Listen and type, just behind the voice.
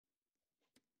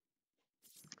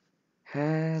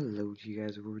Hello to you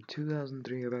guys, we're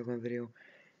 2003 here back with my video,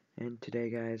 and today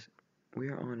guys, we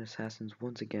are on Assassins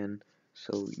once again,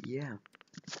 so yeah,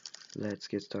 let's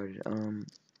get started.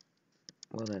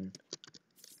 Well then,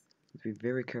 let's be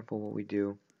very careful what we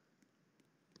do.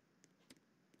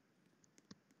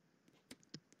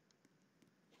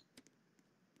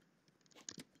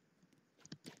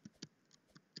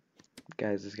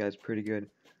 Guys, this guy's pretty good.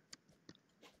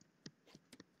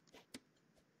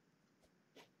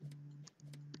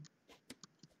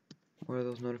 What are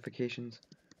those notifications?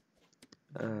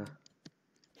 Come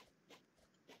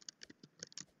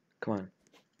on.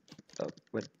 Oh,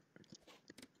 what?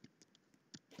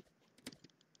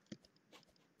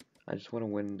 I just want to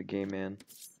win the game, man.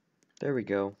 There we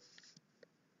go.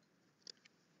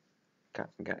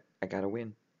 I gotta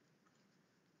win.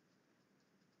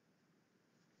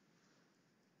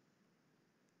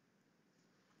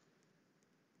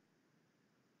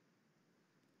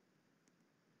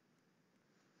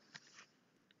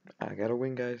 I gotta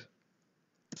win, guys.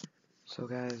 So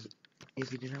guys,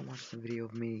 if you did not watch the video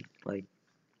of me, like,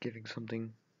 giving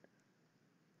something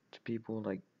to people,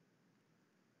 like,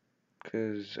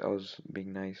 because I was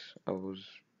being nice, I was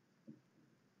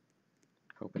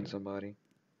helping somebody,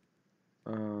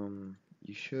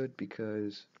 you should,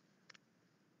 because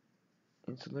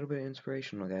it's a little bit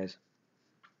inspirational, guys.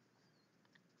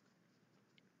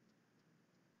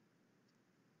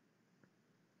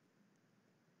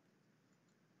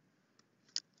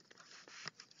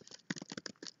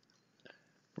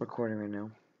 Recording right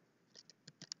now.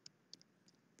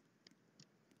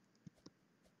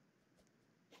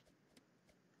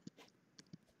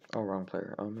 Oh, wrong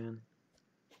player. Oh, man.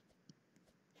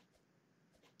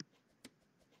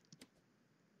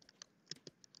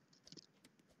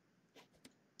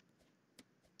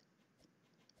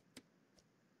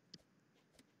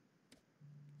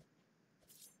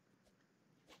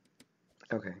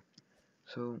 Okay.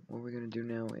 So, what we're gonna do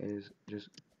now is just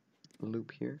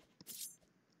loop here.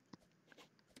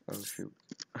 Oh, shoot.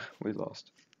 We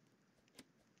lost.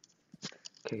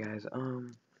 Okay, guys,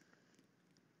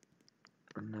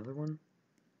 another one?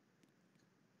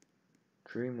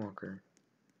 Dreamwalker.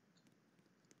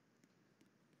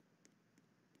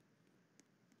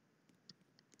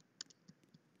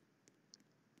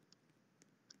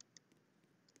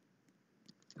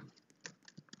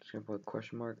 Just gonna put a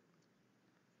question mark.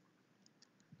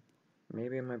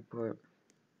 Maybe I might put...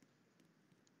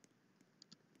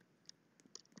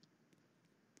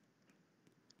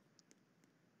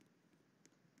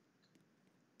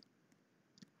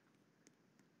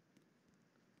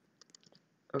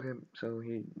 Okay, so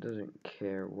he doesn't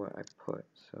care what I put,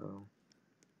 so...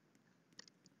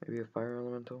 Maybe a fire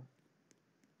elemental?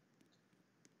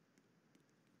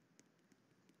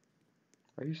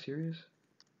 Are you serious?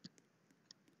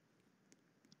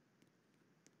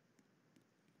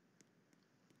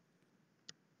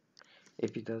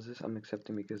 If he does this, I'm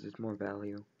accepting because it's more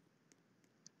value.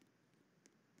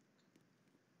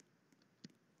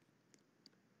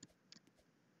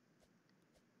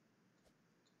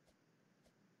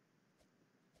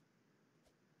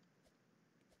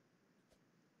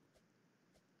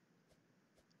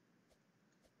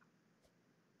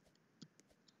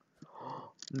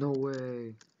 No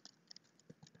way!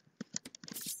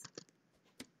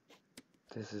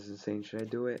 This is insane. Should I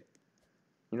do it?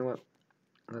 You know what?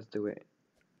 Let's do it.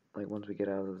 Like, once we get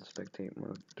out of the spectate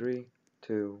mode. 3,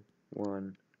 2,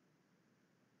 1.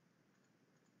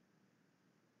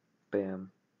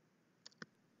 Bam.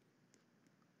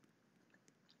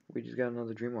 We just got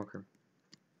another Dreamwalker.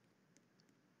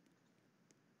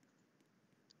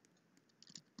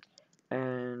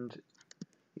 And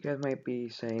you guys might be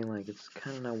saying, like, it's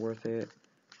kind of not worth it.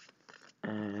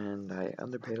 And I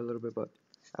underpaid a little bit, but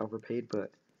I overpaid.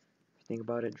 But if you think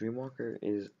about it, Dreamwalker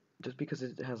is, just because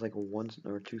it has like a 1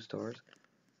 or 2 stars,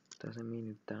 doesn't mean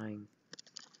it's dying.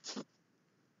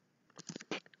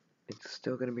 It's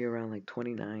still gonna be around like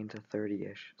 29 to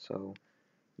 30-ish. So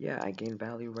yeah, I gained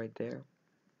value right there.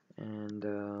 And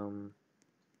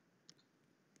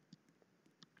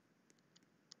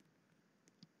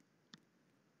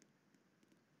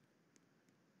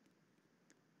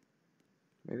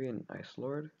maybe an Ice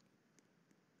Lord?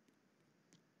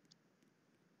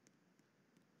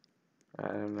 I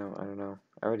don't know.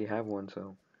 I already have one,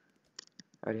 so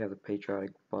I already have the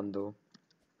Patriotic bundle.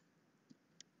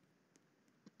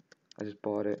 I just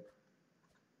bought it.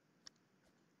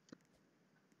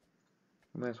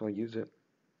 Might as well use it.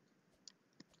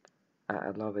 I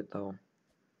love it though.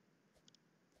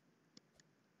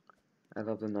 I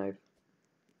love the knife.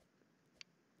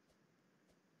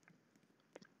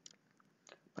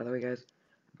 By the way, guys,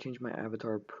 I'm change my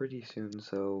avatar pretty soon,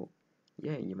 so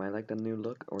yeah, you might like the new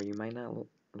look or you might not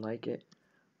like it.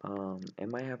 It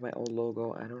might have my old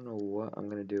logo. I don't know what I'm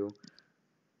gonna do.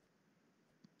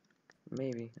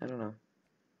 Maybe, I don't know.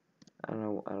 I don't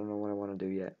know what I want to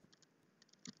do yet.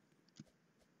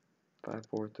 5,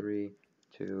 4, 3,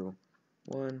 2,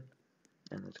 1,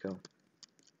 and let's go.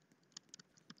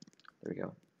 There we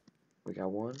go. We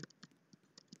got one.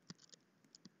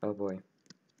 Oh boy.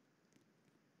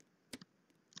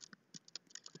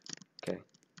 Okay.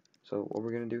 So what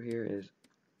we're gonna do here is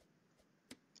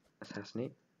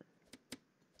assassinate.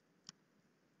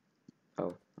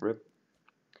 Oh, rip.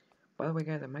 By the way,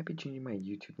 guys, I might be changing my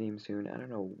YouTube name soon. I don't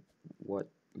know what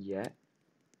yet,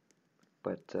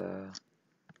 but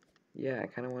yeah, I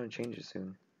kind of want to change it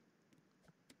soon.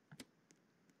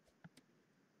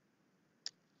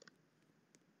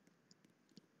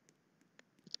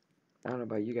 I don't know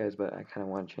about you guys, but I kind of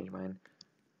want to change mine.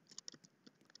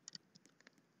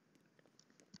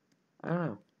 I don't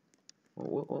know.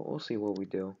 We'll see what we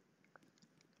do.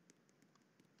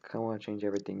 Kind of want to change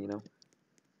everything, you know?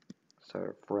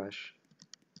 Start fresh.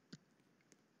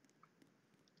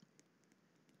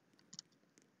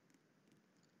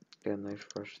 Get a nice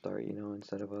fresh start, you know,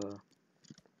 instead of a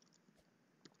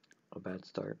bad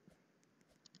start.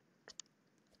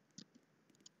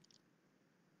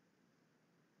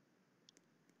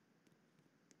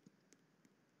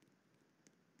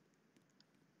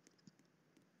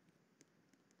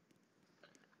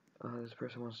 This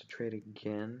person wants to trade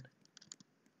again.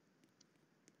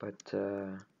 But,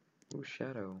 ooh,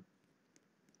 Shadow.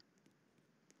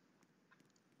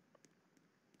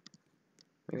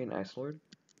 Maybe an Ice Lord?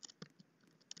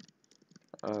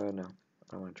 No.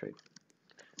 I don't want to trade.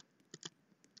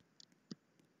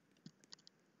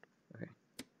 Okay.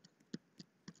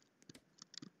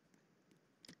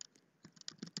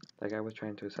 That guy was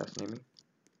trying to assassinate me.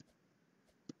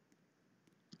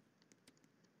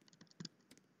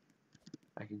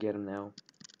 I could get him now.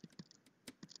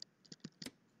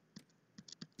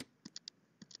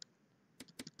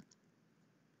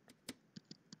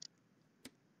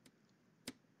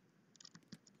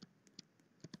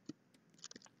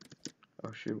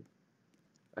 Oh shoot.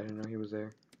 I didn't know he was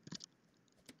there.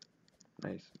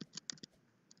 Nice.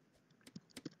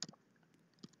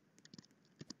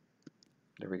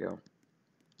 There we go.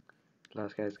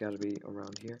 Last guy's gotta be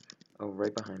around here. Oh,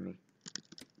 right behind me.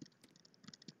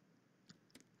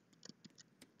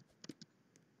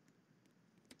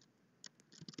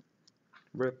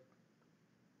 Rip.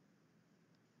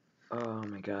 Oh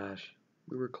my gosh.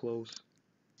 We were close.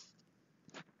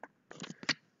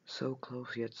 So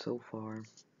close yet so far.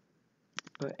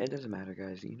 But it doesn't matter,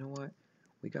 guys. You know what?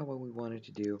 We got what we wanted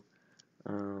to do.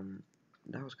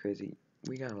 That was crazy.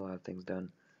 We got a lot of things done.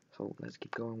 So let's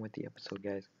keep going with the episode,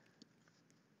 guys.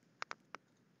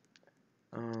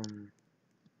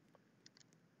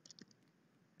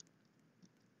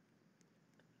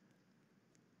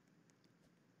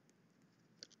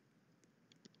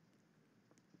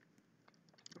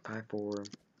 5, 4,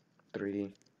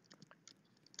 3,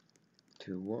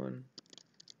 2, 1.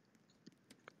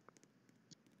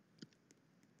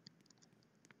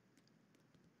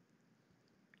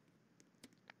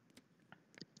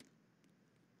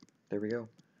 There we go.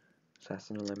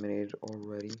 Assassin eliminated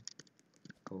already.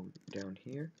 Go down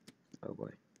here. Oh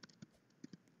boy.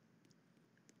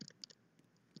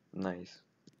 Nice.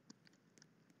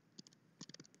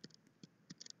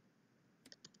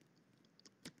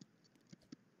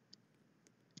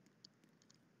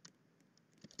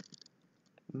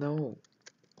 No.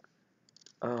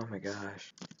 Oh my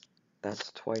gosh.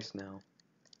 That's twice now.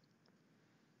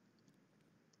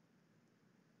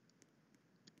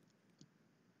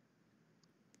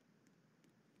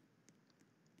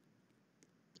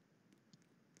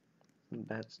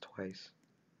 That's twice.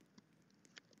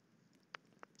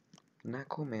 Not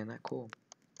cool, man. Not cool.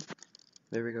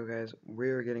 There we go, guys.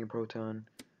 We're getting a proton.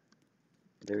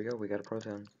 There we go. We got a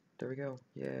proton. There we go.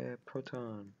 Yeah,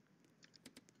 proton.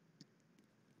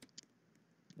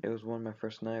 It was one of my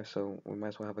first knives, so we might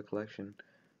as well have a collection.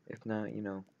 If not, you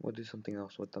know, we'll do something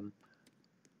else with them.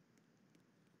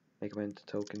 Make them into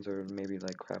tokens, or maybe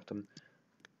like craft them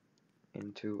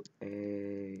into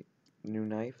a new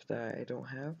knife that I don't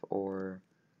have, or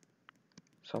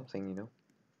something, you know.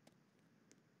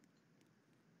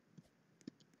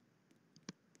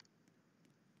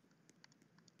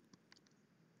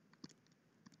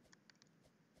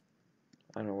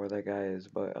 I don't know where that guy is,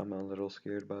 but I'm a little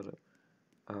scared about it.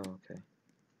 Oh, okay.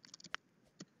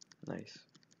 Nice.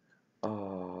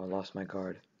 Oh, I lost my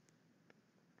card.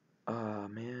 Ah,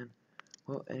 man.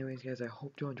 Well, anyways, guys, I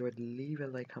hope you enjoyed. Leave a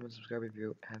like, comment, subscribe if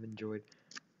you have enjoyed.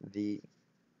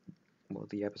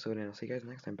 the episode, and I'll see you guys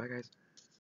next time. Bye, guys.